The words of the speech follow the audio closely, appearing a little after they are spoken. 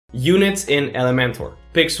Units in Elementor.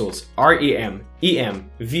 Pixels, REM,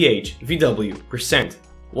 EM, VH, VW, percent.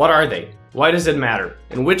 What are they? Why does it matter?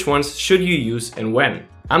 And which ones should you use and when?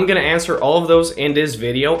 I'm gonna answer all of those in this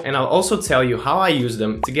video, and I'll also tell you how I use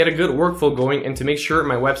them to get a good workflow going and to make sure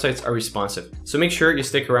my websites are responsive. So make sure you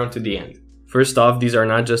stick around to the end. First off, these are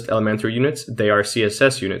not just Elementor units, they are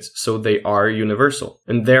CSS units, so they are universal.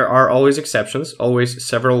 And there are always exceptions, always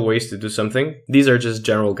several ways to do something. These are just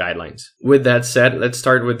general guidelines. With that said, let's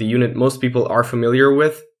start with the unit most people are familiar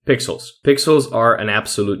with. Pixels. Pixels are an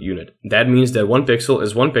absolute unit. That means that one pixel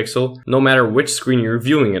is one pixel no matter which screen you're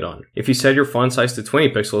viewing it on. If you set your font size to 20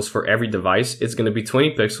 pixels for every device, it's going to be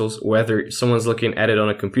 20 pixels whether someone's looking at it on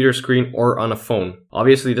a computer screen or on a phone.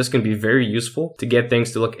 Obviously, this can be very useful to get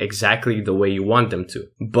things to look exactly the way you want them to.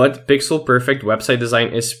 But pixel perfect website design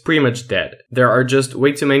is pretty much dead. There are just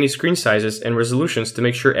way too many screen sizes and resolutions to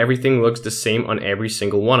make sure everything looks the same on every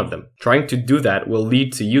single one of them. Trying to do that will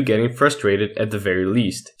lead to you getting frustrated at the very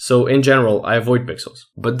least. So in general, I avoid pixels,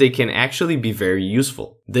 but they can actually be very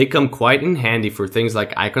useful. They come quite in handy for things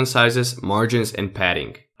like icon sizes, margins, and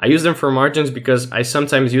padding. I use them for margins because I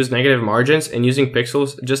sometimes use negative margins, and using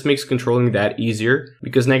pixels just makes controlling that easier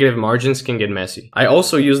because negative margins can get messy. I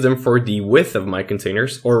also use them for the width of my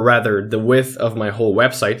containers, or rather the width of my whole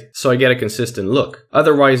website, so I get a consistent look.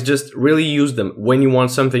 Otherwise, just really use them when you want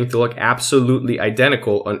something to look absolutely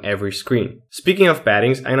identical on every screen. Speaking of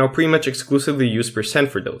paddings, I now pretty much exclusively use percent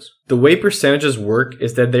for those. The way percentages work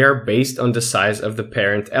is that they are based on the size of the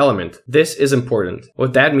parent element. This is important.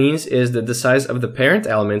 What that means is that the size of the parent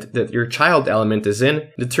element that your child element is in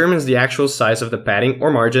determines the actual size of the padding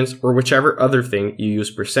or margins or whichever other thing you use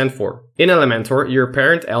percent for. In Elementor, your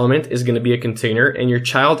parent element is going to be a container and your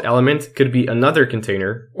child element could be another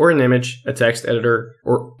container or an image, a text editor,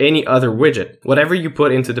 or any other widget. Whatever you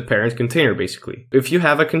put into the parent container basically. If you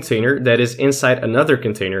have a container that is inside another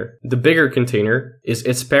container, the bigger container is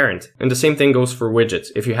its parent. And the same thing goes for widgets.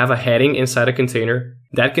 If you have a heading inside a container,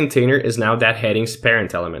 that container is now that heading's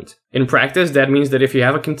parent element. In practice, that means that if you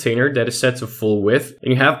have a container that is set to full width,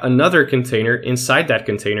 and you have another container inside that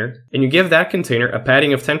container, and you give that container a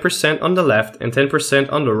padding of 10% on the left and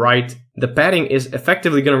 10% on the right, the padding is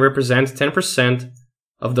effectively going to represent 10%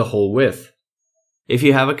 of the whole width. If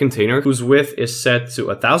you have a container whose width is set to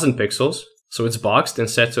 1000 pixels, so it's boxed and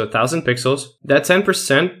set to 1000 pixels, that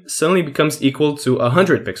 10% suddenly becomes equal to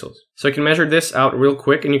 100 pixels. So I can measure this out real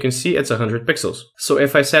quick and you can see it's 100 pixels. So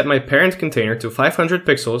if I set my parent container to 500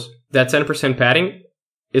 pixels, that 10% padding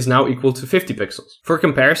is now equal to 50 pixels. For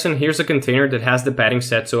comparison, here's a container that has the padding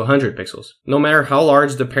set to 100 pixels. No matter how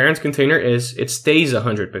large the parent container is, it stays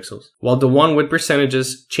 100 pixels, while the one with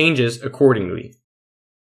percentages changes accordingly.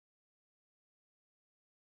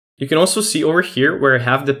 You can also see over here where I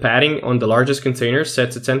have the padding on the largest container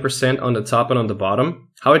set to 10% on the top and on the bottom,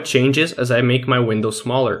 how it changes as I make my window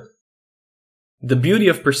smaller. The beauty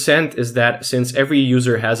of percent is that since every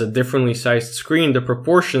user has a differently sized screen, the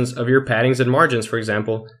proportions of your paddings and margins, for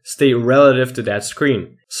example, stay relative to that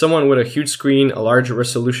screen. Someone with a huge screen, a large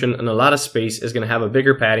resolution, and a lot of space is going to have a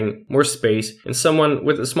bigger padding, more space, and someone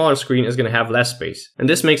with a smaller screen is going to have less space. And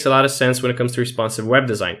this makes a lot of sense when it comes to responsive web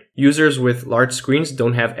design. Users with large screens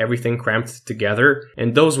don't have everything cramped together,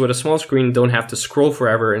 and those with a small screen don't have to scroll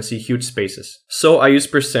forever and see huge spaces. So I use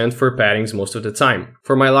percent for paddings most of the time.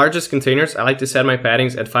 For my largest containers, I like to set my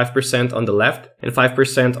paddings at 5% on the left and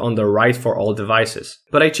 5% on the right for all devices.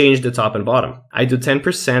 But I change the top and bottom. I do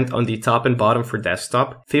 10% on the top and bottom for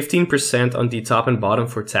desktop, 15% on the top and bottom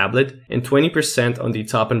for tablet, and 20% on the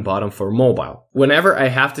top and bottom for mobile. Whenever I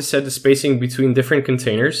have to set the spacing between different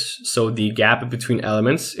containers, so the gap between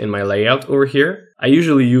elements in my layout over here, I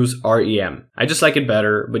usually use REM. I just like it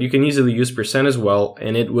better, but you can easily use percent as well,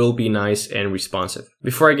 and it will be nice and responsive.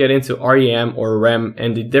 Before I get into REM or REM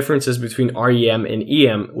and the differences between REM and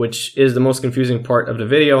EM, which is the most confusing part of the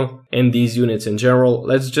video, and these units in general,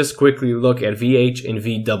 let's just quickly look at VH and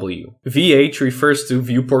VW. VH refers to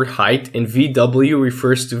viewport height and VW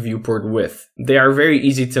refers to viewport width. They are very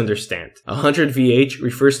easy to understand. 100 VH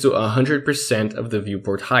refers to 100% of the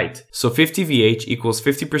viewport height. So 50 VH equals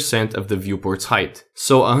 50% of the viewport's height.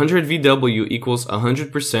 So 100 VW equals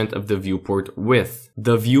 100% of the viewport width.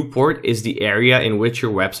 The viewport is the area in which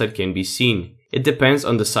your website can be seen. It depends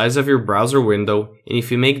on the size of your browser window, and if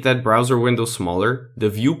you make that browser window smaller, the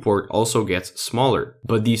viewport also gets smaller.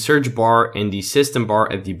 But the search bar and the system bar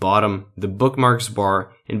at the bottom, the bookmarks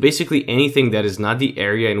bar, and basically anything that is not the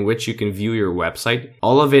area in which you can view your website,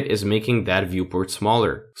 all of it is making that viewport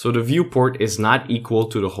smaller. So the viewport is not equal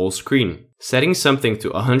to the whole screen. Setting something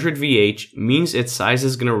to 100 VH means its size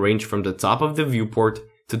is going to range from the top of the viewport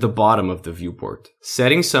to the bottom of the viewport.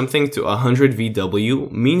 Setting something to 100 VW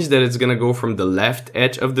means that it's gonna go from the left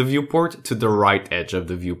edge of the viewport to the right edge of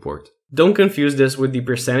the viewport. Don't confuse this with the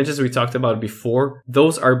percentages we talked about before.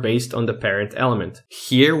 Those are based on the parent element.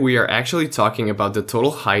 Here we are actually talking about the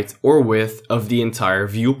total height or width of the entire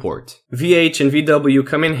viewport. VH and VW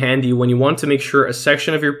come in handy when you want to make sure a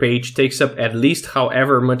section of your page takes up at least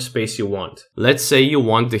however much space you want. Let's say you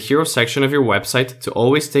want the hero section of your website to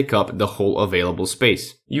always take up the whole available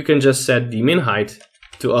space. You can just set the min height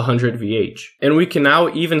to 100 VH. And we can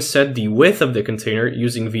now even set the width of the container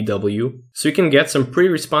using VW, so you can get some pretty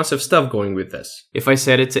responsive stuff going with this. If I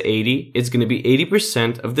set it to 80, it's going to be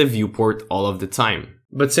 80% of the viewport all of the time.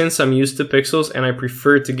 But since I'm used to pixels and I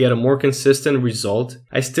prefer to get a more consistent result,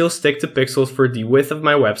 I still stick to pixels for the width of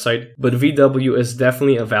my website, but VW is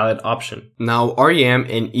definitely a valid option. Now REM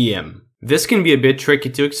and EM. This can be a bit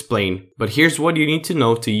tricky to explain, but here's what you need to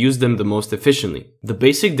know to use them the most efficiently. The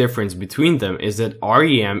basic difference between them is that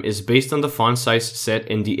REM is based on the font size set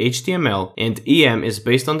in the HTML and EM is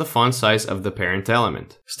based on the font size of the parent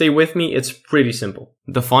element. Stay with me, it's pretty simple.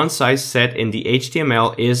 The font size set in the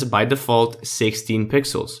HTML is by default 16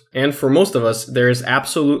 pixels. And for most of us, there is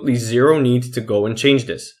absolutely zero need to go and change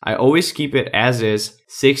this. I always keep it as is.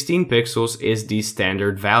 16 pixels is the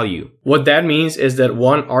standard value. What that means is that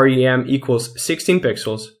 1 REM equals 16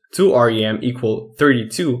 pixels, 2 REM equal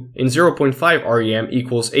 32, and 0.5 REM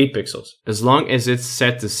equals 8 pixels, as long as it's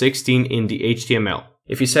set to 16 in the HTML.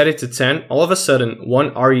 If you set it to 10, all of a sudden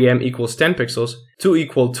 1 REM equals 10 pixels, 2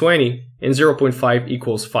 equal 20, and 0.5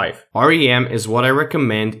 equals 5. REM is what I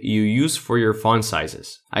recommend you use for your font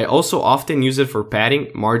sizes. I also often use it for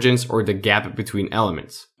padding, margins, or the gap between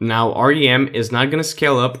elements. Now, REM is not going to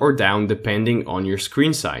scale up or down depending on your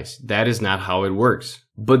screen size. That is not how it works.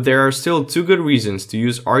 But there are still two good reasons to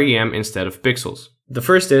use REM instead of pixels. The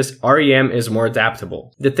first is REM is more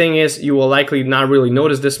adaptable. The thing is, you will likely not really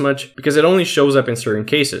notice this much because it only shows up in certain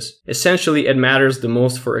cases. Essentially, it matters the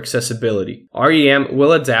most for accessibility. REM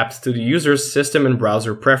will adapt to the user's system and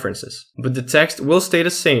browser preferences, but the text will stay the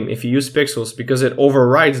same if you use pixels because it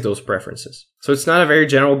overrides those preferences. So it's not a very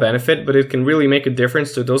general benefit, but it can really make a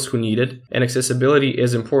difference to those who need it, and accessibility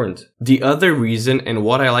is important. The other reason and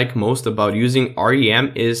what I like most about using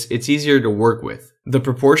REM is it's easier to work with. The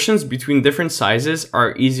proportions between different sizes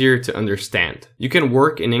are easier to understand. You can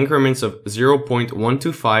work in increments of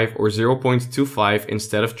 0.125 or 0.25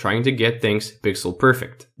 instead of trying to get things pixel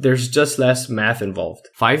perfect. There's just less math involved.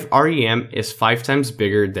 5 REM is 5 times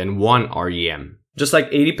bigger than 1 REM. Just like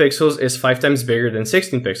 80 pixels is 5 times bigger than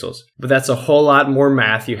 16 pixels, but that's a whole lot more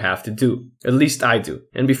math you have to do. At least I do.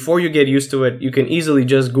 And before you get used to it, you can easily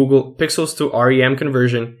just Google pixels to REM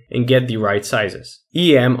conversion and get the right sizes.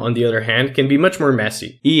 EM, on the other hand, can be much more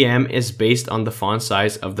messy. EM is based on the font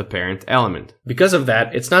size of the parent element. Because of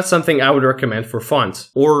that, it's not something I would recommend for fonts,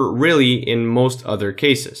 or really in most other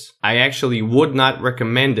cases. I actually would not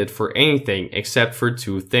recommend it for anything except for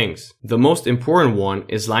two things. The most important one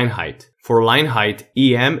is line height. For line height,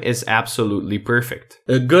 EM is absolutely perfect.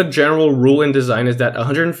 A good general rule in design is that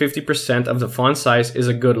 150% of the font size is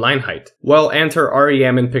a good line height. Well, enter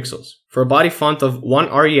REM in pixels. For a body font of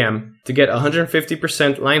 1 REM, to get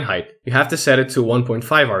 150% line height, you have to set it to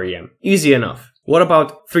 1.5 REM. Easy enough. What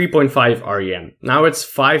about 3.5 REM? Now it's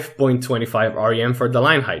 5.25 REM for the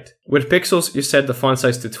line height. With pixels, you set the font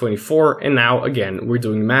size to 24, and now again, we're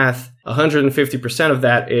doing math. 150% of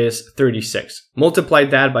that is 36. Multiply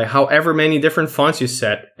that by however many different fonts you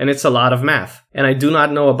set, and it's a lot of math. And I do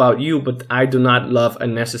not know about you, but I do not love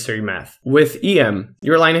unnecessary math. With EM,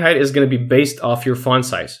 your line height is going to be based off your font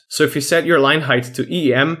size. So if you set your line height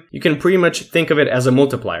to EM, you can pretty much think of it as a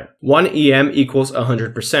multiplier. 1 EM equals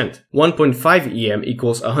 100%. 1.5 EM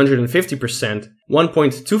equals 150%.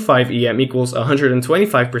 1.25 EM equals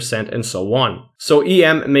 125%, and so on. So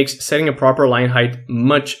EM makes setting a proper line height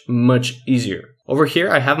much easier. Over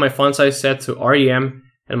here, I have my font size set to REM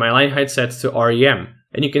and my line height set to REM.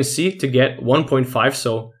 And you can see to get 1.5,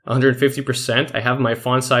 so 150%, I have my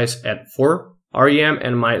font size at 4 REM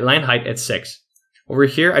and my line height at 6. Over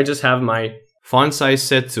here, I just have my font size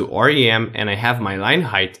set to REM and I have my line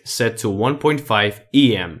height set to 1.5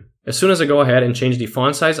 EM. As soon as I go ahead and change the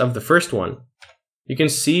font size of the first one, you can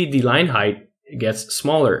see the line height gets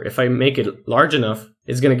smaller. If I make it large enough,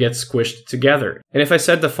 it's going to get squished together. And if I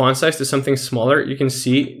set the font size to something smaller, you can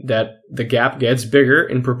see that the gap gets bigger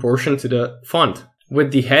in proportion to the font.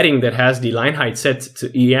 With the heading that has the line height set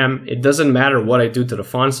to EM, it doesn't matter what I do to the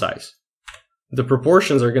font size. The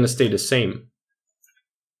proportions are going to stay the same.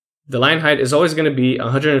 The line height is always going to be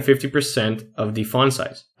 150% of the font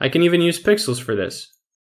size. I can even use pixels for this.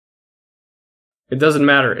 It doesn't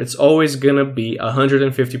matter. It's always gonna be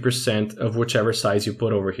 150% of whichever size you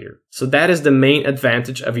put over here. So that is the main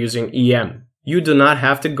advantage of using EM. You do not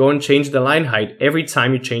have to go and change the line height every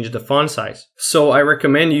time you change the font size. So I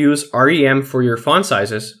recommend you use REM for your font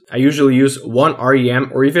sizes. I usually use 1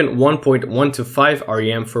 REM or even 1.125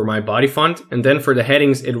 REM for my body font, and then for the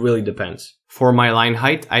headings it really depends. For my line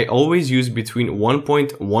height, I always use between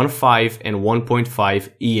 1.15 and 1.5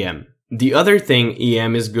 EM. The other thing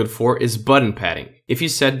EM is good for is button padding. If you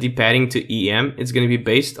set the padding to EM, it's going to be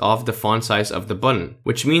based off the font size of the button,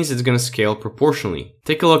 which means it's going to scale proportionally.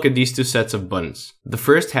 Take a look at these two sets of buttons. The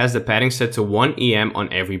first has the padding set to 1 EM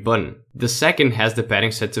on every button. The second has the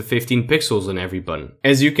padding set to 15 pixels on every button.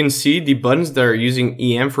 As you can see, the buttons that are using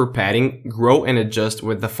EM for padding grow and adjust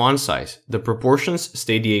with the font size. The proportions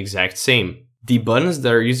stay the exact same. The buttons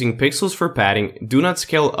that are using pixels for padding do not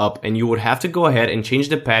scale up, and you would have to go ahead and change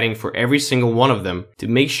the padding for every single one of them to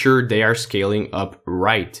make sure they are scaling up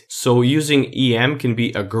right. So using EM can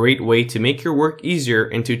be a great way to make your work easier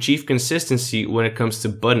and to achieve consistency when it comes to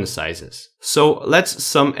button sizes. So let's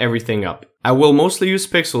sum everything up. I will mostly use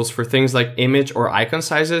pixels for things like image or icon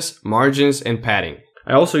sizes, margins, and padding.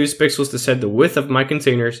 I also use pixels to set the width of my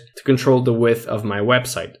containers to control the width of my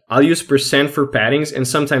website. I'll use % for paddings and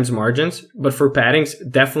sometimes margins, but for paddings,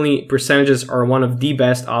 definitely percentages are one of the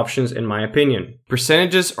best options in my opinion.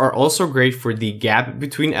 Percentages are also great for the gap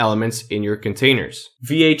between elements in your containers.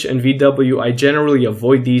 VH and VW, I generally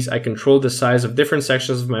avoid these. I control the size of different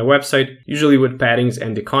sections of my website, usually with paddings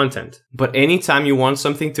and the content. But anytime you want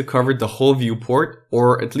something to cover the whole viewport,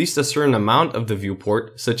 or at least a certain amount of the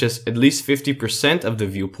viewport, such as at least 50% of the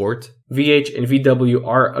viewport, VH and VW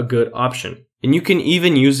are a good option. And you can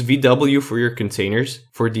even use VW for your containers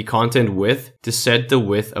for the content width to set the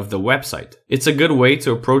width of the website. It's a good way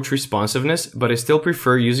to approach responsiveness, but I still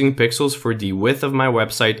prefer using pixels for the width of my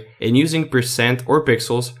website and using % or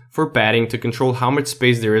pixels for padding to control how much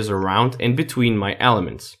space there is around and between my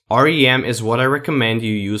elements. REM is what I recommend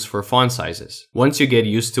you use for font sizes. Once you get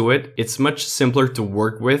used to it, it's much simpler to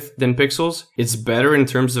work with than pixels. It's better in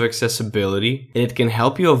terms of accessibility, and it can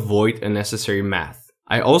help you avoid unnecessary math.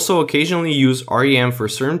 I also occasionally use REM for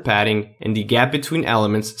certain padding and the gap between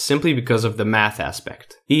elements simply because of the math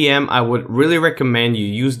aspect. EM, I would really recommend you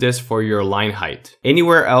use this for your line height.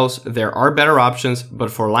 Anywhere else, there are better options,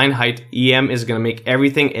 but for line height, EM is going to make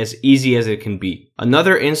everything as easy as it can be.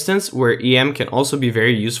 Another instance where EM can also be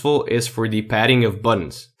very useful is for the padding of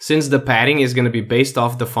buttons. Since the padding is going to be based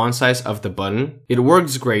off the font size of the button, it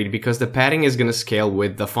works great because the padding is going to scale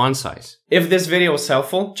with the font size. If this video was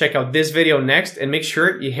helpful, check out this video next and make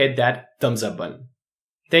sure you hit that thumbs up button.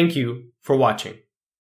 Thank you for watching.